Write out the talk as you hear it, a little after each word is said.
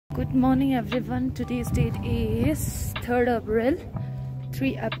Good morning everyone. Today's date is 3rd April,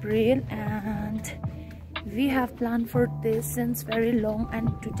 3 April, and we have planned for this since very long,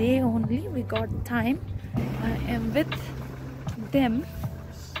 and today only we got time. I am with them.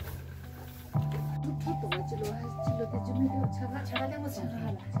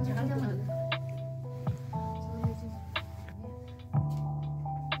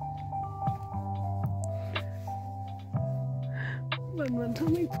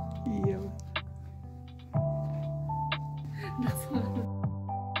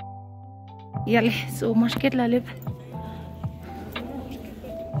 Yale, so market lalib.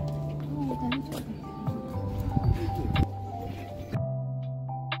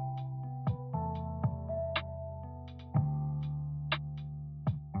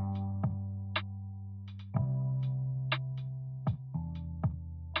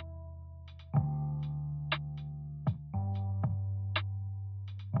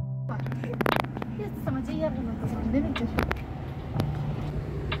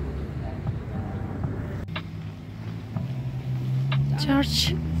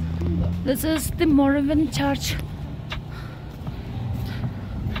 Church. This is the Moravian church.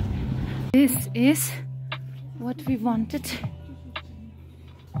 This is what we wanted.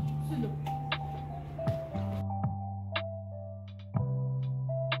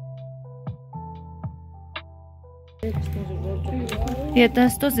 Yeah,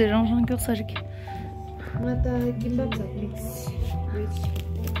 that's the Donkhang sarki.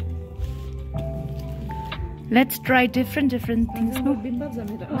 Let's try different things. No?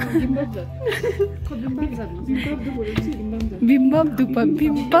 Bimbab dupa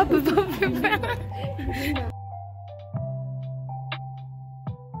bimbab.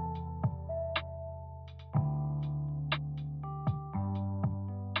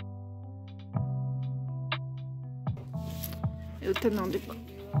 Eu te não depa.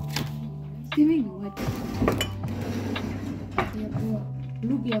 Sim, what?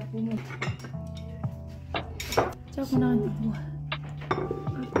 Look ya pumo. Just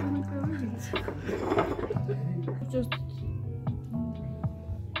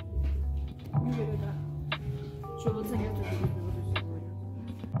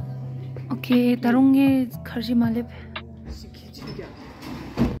okay, 다롱에 가지 말래.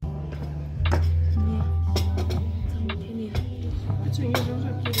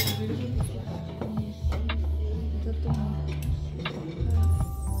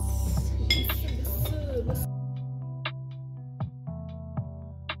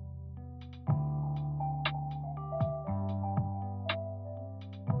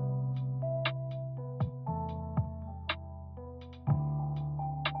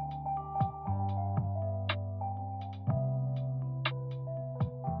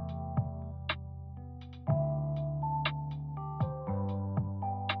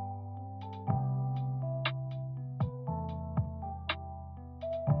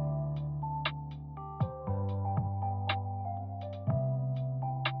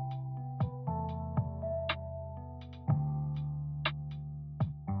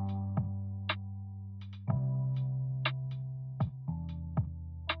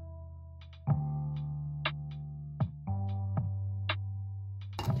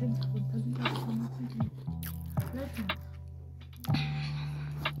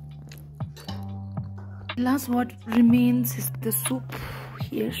 Last what remains is the soup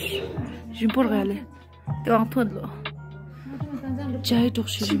here. Jimpor gale. The antodlo. Chai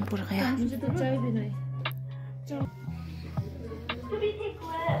toxi jimpor gaya.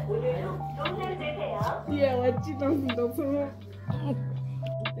 Yeah, what you don't know.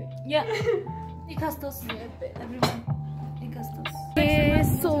 Yeah. Ikastos, everyone. Ikastos. Okay,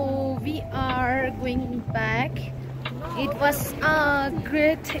 so we are going back. It was a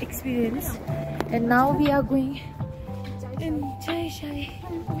great experience. And now we are going in Chai Shai.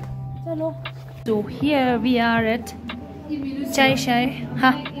 So here we are at Chai Shai.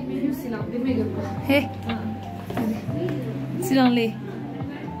 Ha. Hey. Silongli.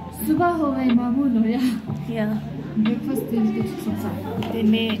 Subah ho gayi mamulo ya. Yeah. Breakfast दिन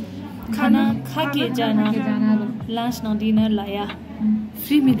में खाना खा के जाना lunch ना dinner लाया.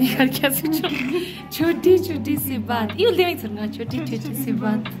 Free में देखा क्या सोचो. छोटी सी बात. You living थरना छोटी सी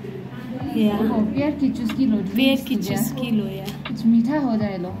बात. Yeah. पेड़ की चुस्की लो या. कुछ मीठा हो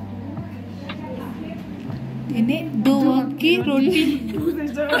जाए लो. इन्हें दो की रोटी.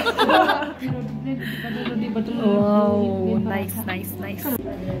 Wow, nice.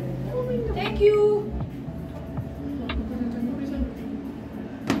 Thank you.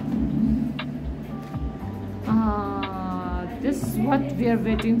 This is what we are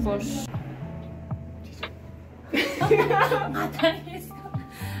waiting for.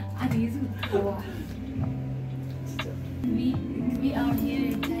 We are here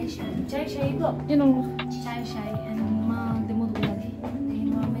in Chai Shai. Chai Shai go. You know. Chai Shai and ma the mood lagi.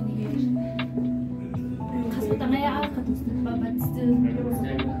 In how many years? But still,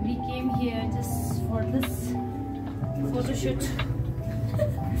 we came here just for this photo shoot.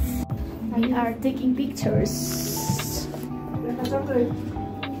 We are taking pictures.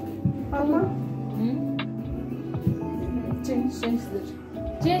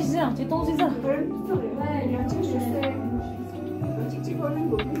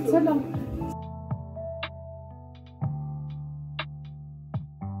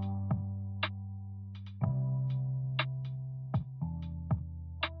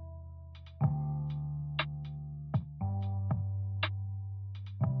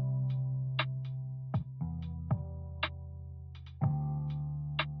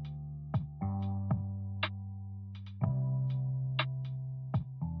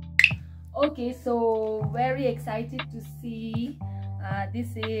 Okay, so very excited to see.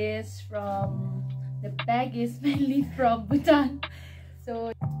 This is from the bag is mainly from Bhutan.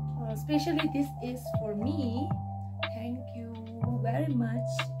 So especially this is for me. Thank you very much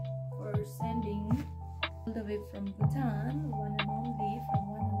for sending all the way from Bhutan, one and only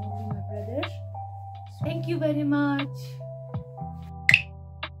my brother. So thank you very much.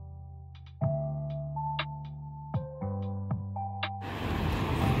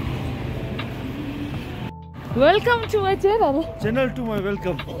 Welcome to my channel. Channel to my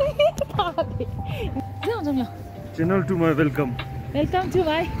welcome. Channel to my welcome. Welcome to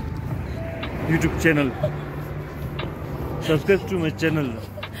my YouTube channel. Subscribe to my channel.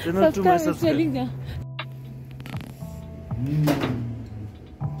 Channel to my subscribe.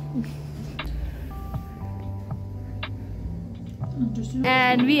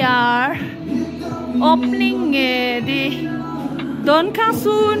 And we are opening the Donkhang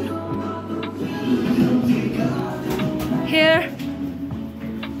soon. Here,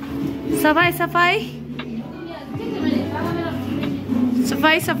 safai.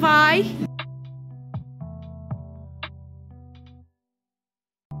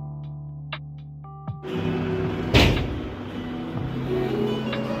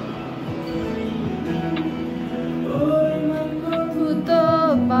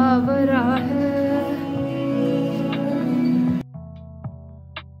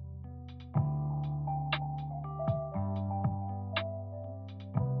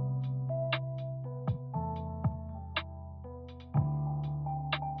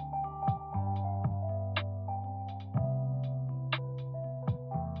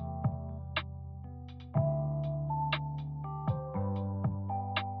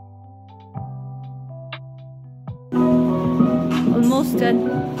 Almost done.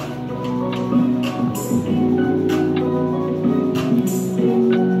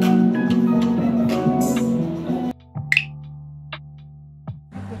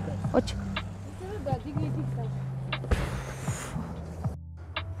 Ocho.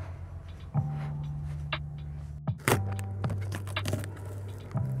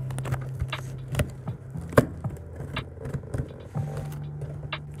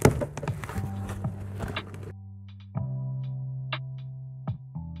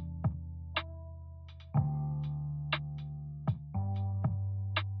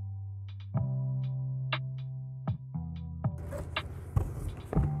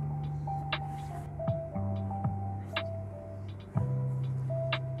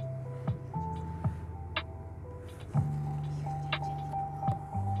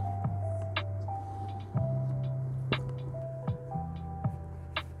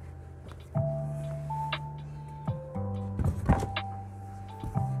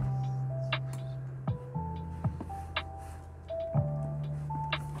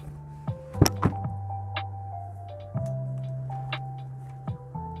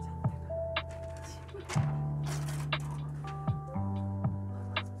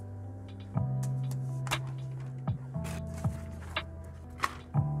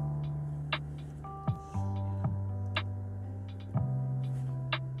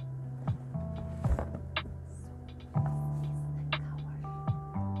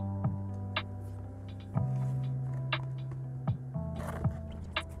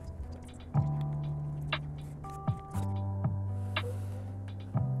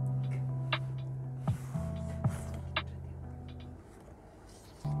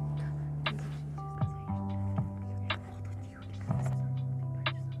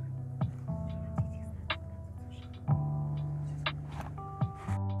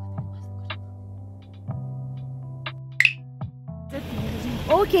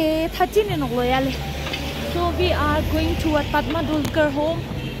 Okay, 13 in Loyale. So we are going to a Padma Dulkar home.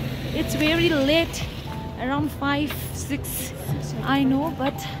 It's very late, around 5, 6. I know,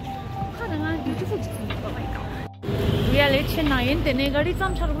 but beautiful. We are late. Chennai. Tene gari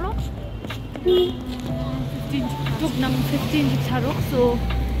kam charlo. 15 charlo. So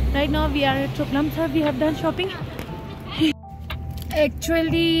right now we are at Choklamsar. We have done shopping.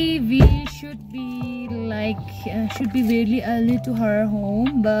 Actually, we should be really early to her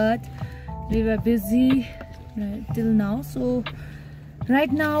home, but we were busy till now. So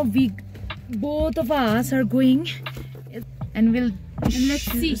right now both of us are going, and let's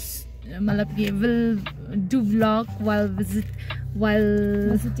see. We'll do vlog while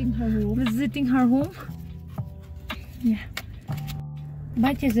visiting her home. Yeah.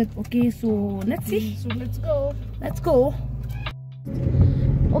 Bye, Chezek. Okay, so let's see. So let's go. Let's go.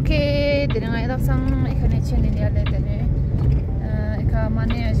 Okay, then I have some connection in the other day. I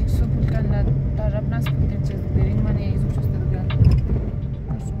money as you so put on that Tarapnas potential bearing money is just the girl.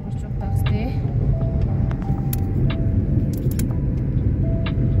 So much of tax day.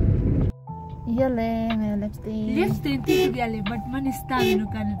 Let's stay together, but man is standing no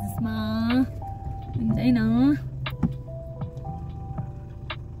kind of small. I know.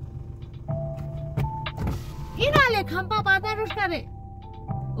 Inale khampa bandar uskare.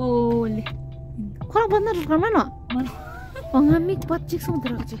 Oh le. Kora bandar uskar mana? Pangami patchik sum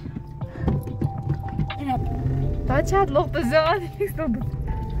teraj. Ina. Tachat log to zad istom.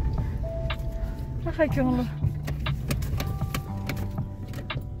 Akha kyun?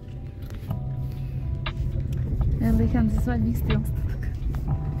 Ja, we gaan ze zo niet stil.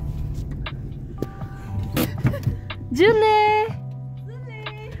 Julie!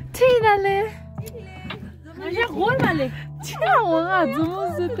 Tina! Ja, gooi maar le. Tina, hoor, zo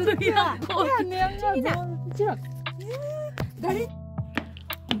zitten. Ja, Tina.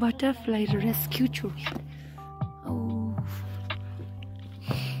 Butterfly rescue churi. Oh.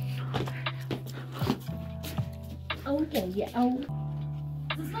 Okay, yeah. Oh.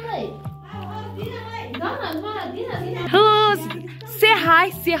 Hello, say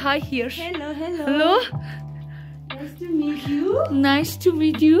hi here. Hello. Nice to meet you. Nice to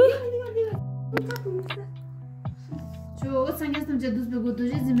meet you.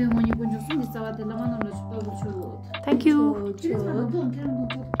 Thank you.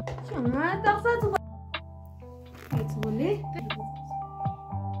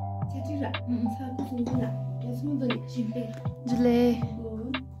 Julie.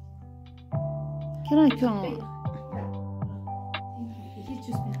 Can I come?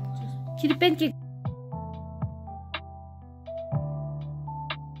 Kiri pancake.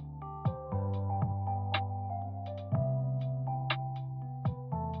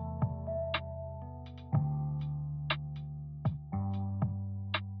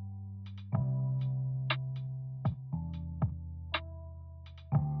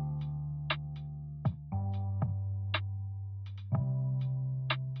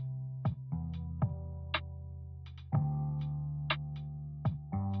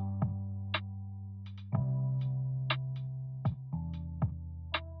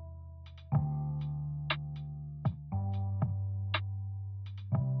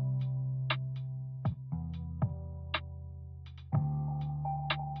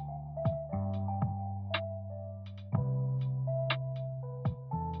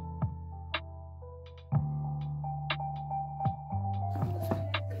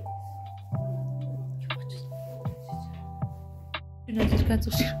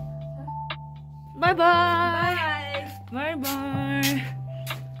 Bye bye. Bye bye.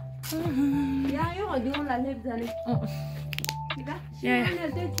 Yeah, you're doing la left dale. Oh. Yeah.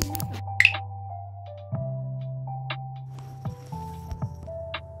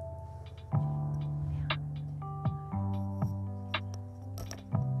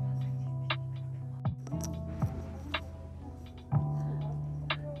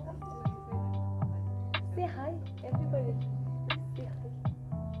 Say hi, everybody. Say hi.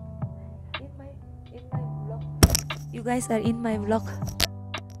 In my vlog. You guys are in my vlog.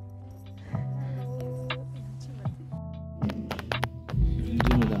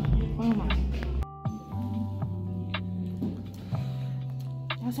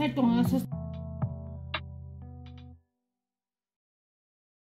 Saya